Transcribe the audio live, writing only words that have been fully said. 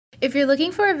If you're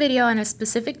looking for a video on a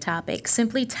specific topic,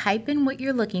 simply type in what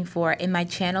you're looking for in my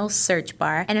channel's search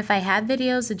bar, and if I have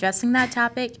videos addressing that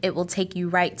topic, it will take you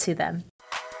right to them.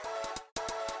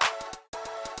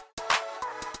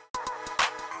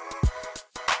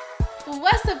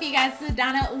 What's up, you guys? It's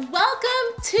Adanna.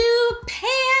 Welcome to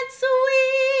PANCE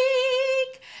Week!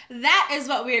 That is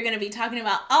what we are going to be talking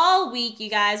about all week, you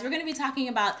guys. We're going to be talking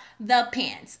about the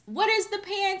PANCE. What is the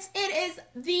PANCE? It is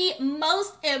the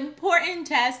most important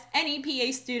test any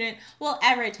PA student will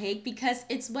ever take because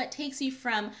it's what takes you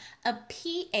from a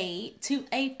PA to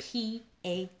a PAC.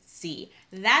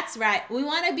 That's right. We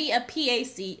want to be a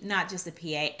PAC, not just a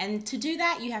PA. And to do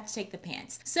that, you have to take the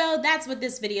PANCE. So that's what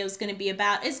this video is going to be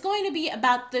about. It's going to be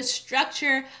about the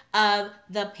structure of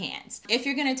the PANCE. If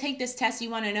you're going to take this test, you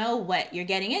want to know what you're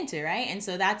getting into, right? And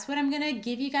so that's what I'm going to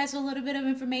give you guys a little bit of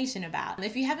information about.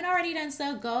 If you haven't already done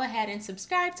so, go ahead and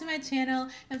subscribe to my channel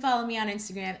and follow me on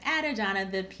Instagram at Adanna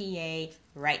the PA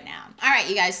right now. All right,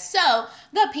 you guys, so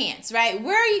the PANCE, right?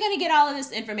 Where are you going to get all of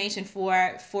this information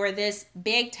for this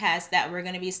big test that we're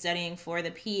going to be studying for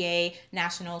the PA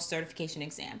National Certification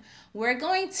Exam? We're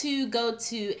going to go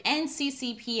to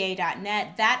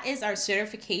nccpa.net. That is our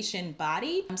certification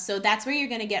body. So that's where you're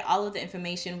going to get all of the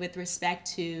information with respect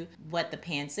to what the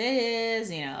PANCE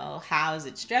is, you know, how is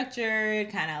it structured,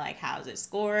 kind of like how is it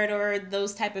scored, or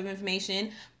those type of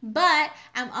information. But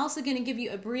I'm also going to give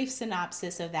you a brief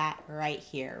synopsis of that right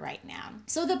here, right now.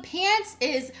 So the PANCE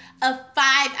is a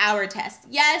 5-hour test.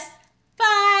 Yes,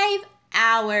 5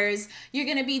 hours. You're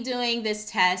going to be doing this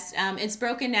test. It's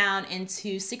broken down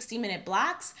into 60-minute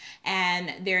blocks,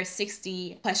 and there are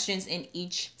 60 questions in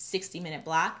each 60-minute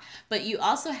block. But you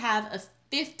also have a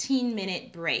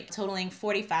 15-minute break, totaling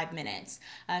 45 minutes.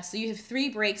 So you have 3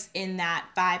 breaks in that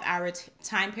 5-hour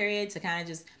time period to kind of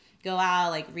just go out,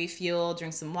 like refuel,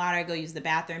 drink some water, go use the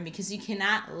bathroom, because you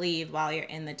cannot leave while you're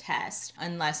in the test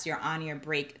unless you're on your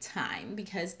break time,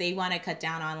 because they want to cut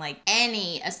down on like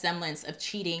any semblance of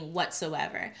cheating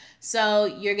whatsoever. So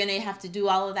you're going to have to do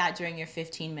all of that during your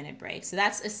 15-minute break. So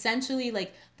that's essentially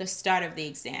like the start of the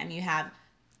exam. You have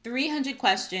 300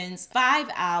 questions, 5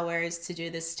 hours to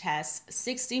do this test,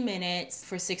 60 minutes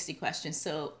for 60 questions,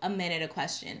 so a minute a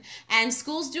question. And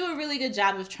schools do a really good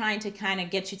job of trying to kind of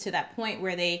get you to that point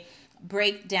where they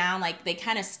break down, like they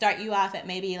kind of start you off at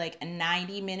maybe like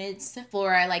 90 minutes for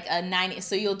like a 90,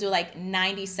 so you'll do like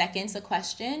 90 seconds a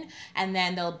question, and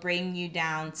then they'll bring you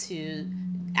down to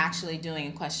actually doing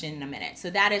a question in a minute. So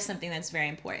that is something that's very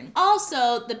important.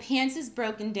 Also, the PANCE is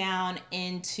broken down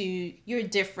into your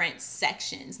different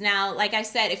sections. Now, like I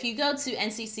said, if you go to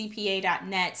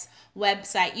nccpa.net's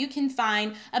website, you can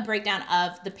find a breakdown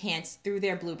of the PANCE through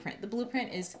their blueprint. The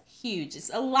blueprint is huge.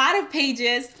 It's a lot of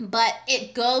pages, but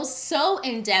it goes so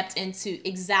in depth into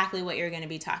exactly what you're going to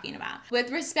be talking about.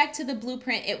 With respect to the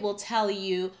blueprint, it will tell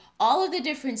you all of the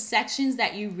different sections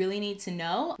that you really need to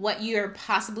know, what you're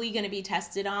possibly going to be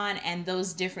tested on, and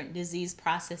those different disease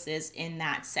processes in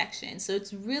that section. So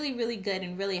it's really, really good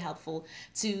and really helpful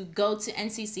to go to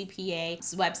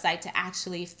NCCPA's website to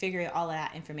actually figure all of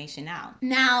that information out.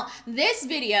 Now, this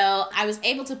video, I was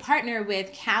able to partner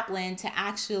with Kaplan to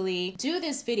actually do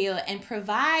this video and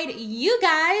provide you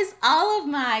guys, all of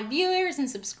my viewers and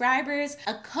subscribers,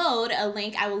 a code, a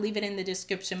link, I will leave it in the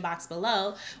description box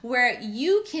below, where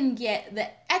you can get the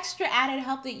extra added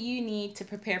help that you need to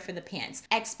prepare for the PANCE.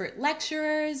 Expert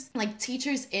lecturers, like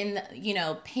teachers in, you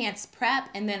know, PANCE prep,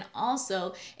 and then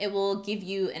also it will give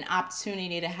you an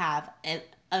opportunity to have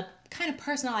a kind of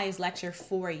personalized lecture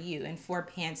for you and for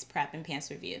PANCE prep and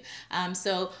PANCE review.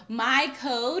 So my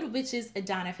code, which is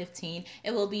Adanna15,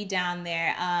 it will be down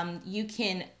there. You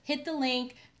can hit the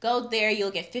link, go there,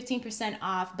 you'll get 15%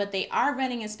 off, but they are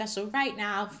running a special right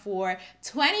now for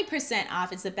 20%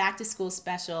 off. It's a back to school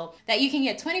special that you can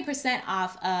get 20%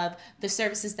 off of the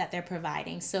services that they're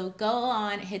providing. So go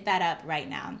on, hit that up right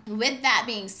now. With that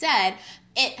being said,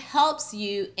 it helps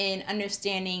you in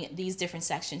understanding these different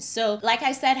sections. So like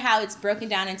I said, how it's broken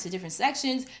down into different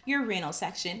sections, your renal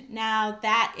section. Now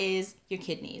that is your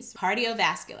kidneys.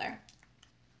 Cardiovascular.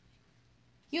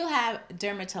 You'll have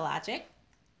dermatologic,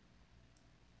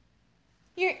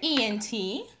 your ENT,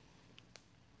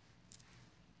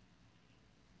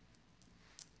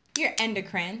 your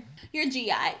endocrine, your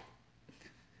GI,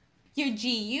 your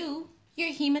GU, your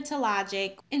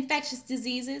hematologic, infectious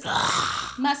diseases,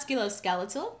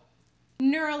 musculoskeletal,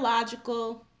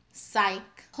 neurological, psych,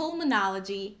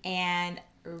 pulmonology, and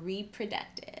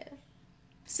reproductive.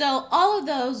 So all of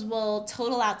those will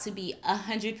total out to be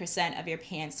 100% of your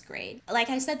PANCE grade. Like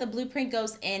I said, the blueprint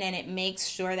goes in and it makes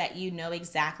sure that you know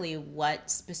exactly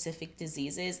what specific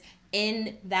diseases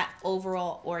in that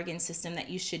overall organ system that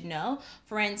you should know.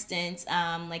 For instance,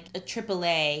 like a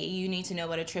AAA, you need to know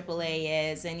what a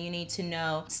AAA is, and you need to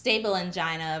know stable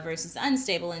angina versus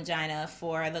unstable angina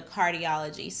for the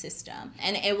cardiology system.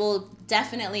 And it will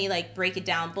definitely like break it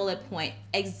down, bullet point,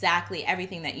 exactly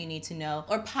everything that you need to know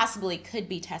or possibly could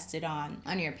be tested on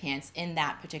your PANCE in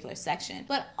that particular section.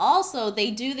 But also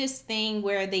they do this thing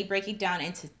where they break it down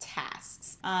into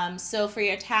tasks. So for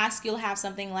your task, you'll have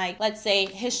something like, let's say,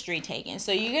 history taken.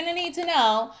 So you're going to need to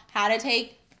know how to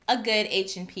take a good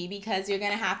H&P because you're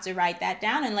going to have to write that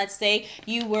down. And let's say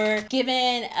you were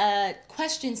given a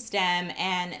question stem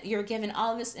and you're given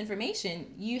all of this information.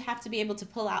 You have to be able to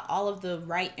pull out all of the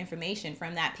right information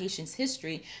from that patient's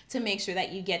history to make sure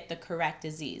that you get the correct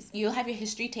disease. You'll have your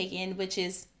history taken, which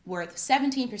is worth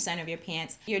 17% of your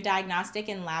PANCE. Your diagnostic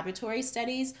and laboratory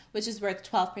studies, which is worth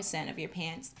 12% of your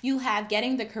PANCE. You have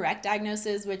getting the correct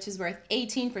diagnosis, which is worth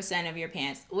 18% of your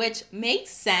PANCE, which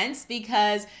makes sense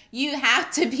because you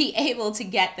have to be able to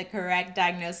get the correct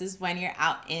diagnosis when you're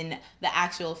out in the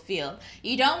actual field.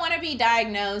 You don't want to be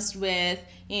diagnosed with,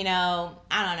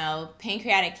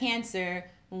 pancreatic cancer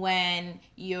when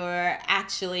you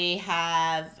actually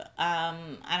have,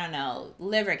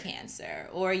 liver cancer,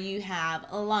 or you have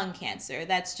a lung cancer.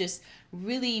 That's just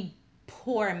really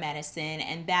poor medicine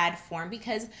and bad form,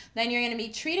 because then you're going to be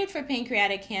treated for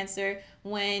pancreatic cancer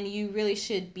when you really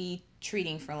should be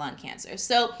treating for lung cancer.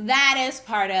 So that is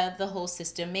part of the whole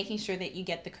system, making sure that you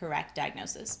get the correct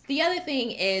diagnosis. The other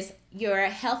thing is your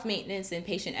health maintenance and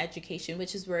patient education,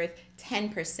 which is worth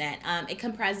 10%. It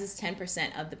comprises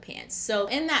 10% of the PANCE. So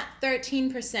in that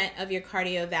 13% of your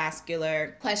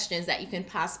cardiovascular questions that you can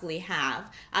possibly have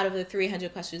out of the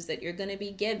 300 questions that you're going to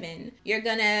be given, you're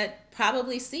going to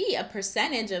probably see a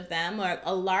percentage of them, or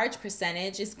a large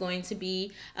percentage, is going to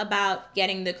be about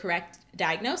getting the correct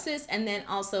diagnosis, and then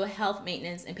also health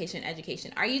maintenance and patient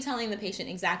education. Are you telling the patient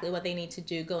exactly what they need to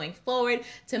do going forward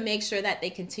to make sure that they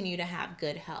continue to have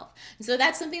good health? And so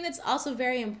that's something that's also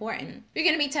very important. You're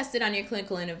going to be tested on your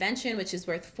clinical intervention, which is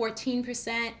worth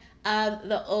 14% of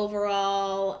the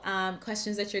overall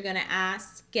questions that you're going to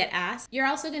get asked. You're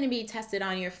also going to be tested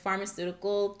on your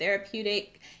pharmaceutical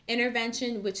therapeutic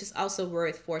intervention, which is also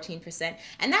worth 14%.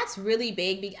 And that's really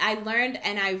big. I learned,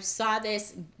 and I saw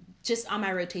this just on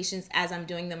my rotations as I'm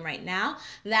doing them right now,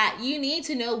 that you need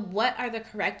to know what are the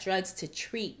correct drugs to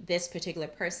treat this particular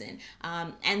person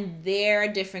and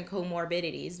their different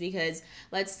comorbidities. Because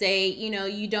let's say,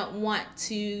 you don't want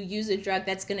to use a drug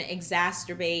that's going to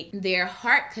exacerbate their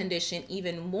heart condition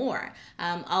even more.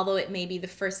 Although it may be the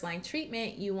first line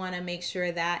treatment, you want to make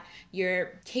sure that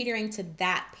you're catering to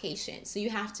that patient. So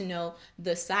you have to know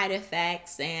the side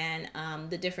effects and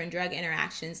the different drug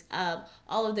interactions of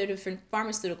all of the different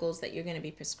pharmaceuticals that you're going to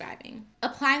be prescribing.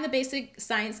 Applying the basic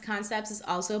science concepts is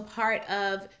also part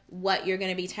of what you're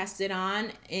going to be tested on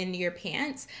in your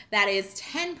PANCE. That is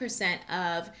 10%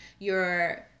 of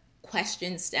your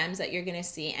question stems that you're going to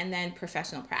see. And then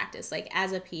professional practice, like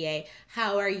as a PA,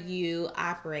 how are you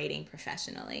operating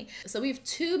professionally? So we have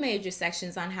two major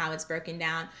sections on how it's broken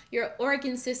down. Your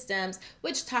organ systems,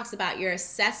 which talks about your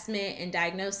assessment and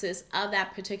diagnosis of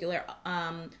that particular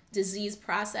disease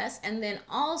process, and then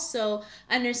also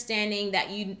understanding that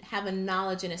you have a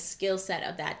knowledge and a skill set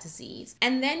of that disease.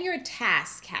 And then your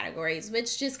task categories,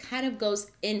 which just kind of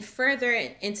goes in further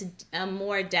into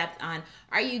more depth on,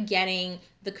 are you getting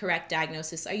the correct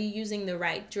diagnosis? Are you using the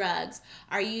right drugs?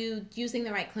 Are you using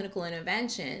the right clinical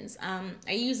interventions? Are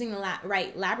you using the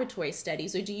right laboratory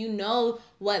studies? Or do you know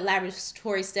what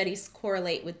laboratory studies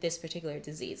correlate with this particular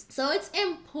disease? So it's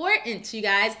important, you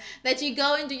guys, that you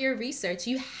go and do your research.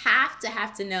 You have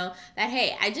to know that,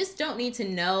 hey, I just don't need to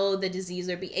know the disease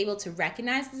or be able to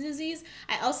recognize the disease.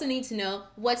 I also need to know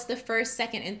what's the first,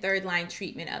 second, and third line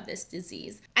treatment of this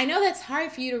disease. I know that's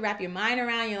hard for you to wrap your mind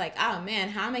around. You're like, oh man,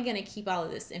 how am I going to keep all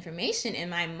of this information in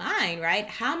my mind, right?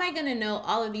 How am I going to know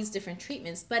all of these different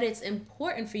treatments? But it's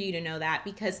important for you to know that,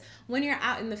 because when you're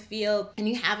out in the field and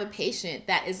you have a patient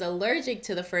that is allergic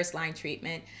to the first line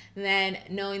treatment, then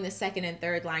knowing the second and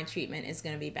third line treatment is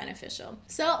going to be beneficial.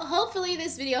 So hopefully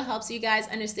this video helps you guys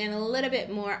understand a little bit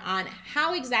more on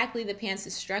how exactly the PANCE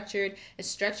is structured. It's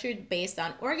structured based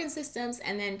on organ systems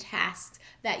and then tasks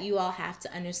that you all have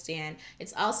to understand.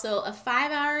 It's also a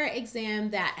 5-hour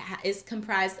exam that is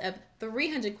comprised of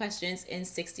 300 questions in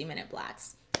 60-minute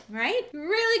blocks. right?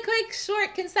 Really quick,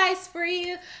 short, concise for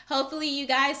you. Hopefully you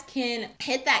guys can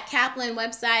hit that Kaplan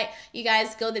website. You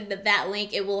guys go to that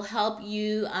link. It will help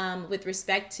you with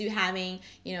respect to having,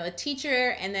 a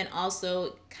teacher, and then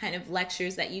also kind of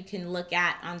lectures that you can look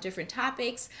at on different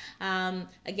topics.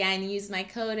 Again, use my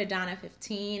code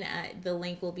Adanna15. The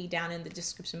link will be down in the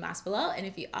description box below. And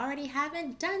if you already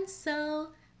haven't done so,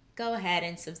 go ahead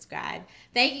and subscribe.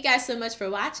 Thank you guys so much for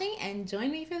watching, and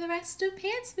join me for the rest of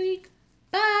PANCE Week.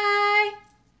 Bye!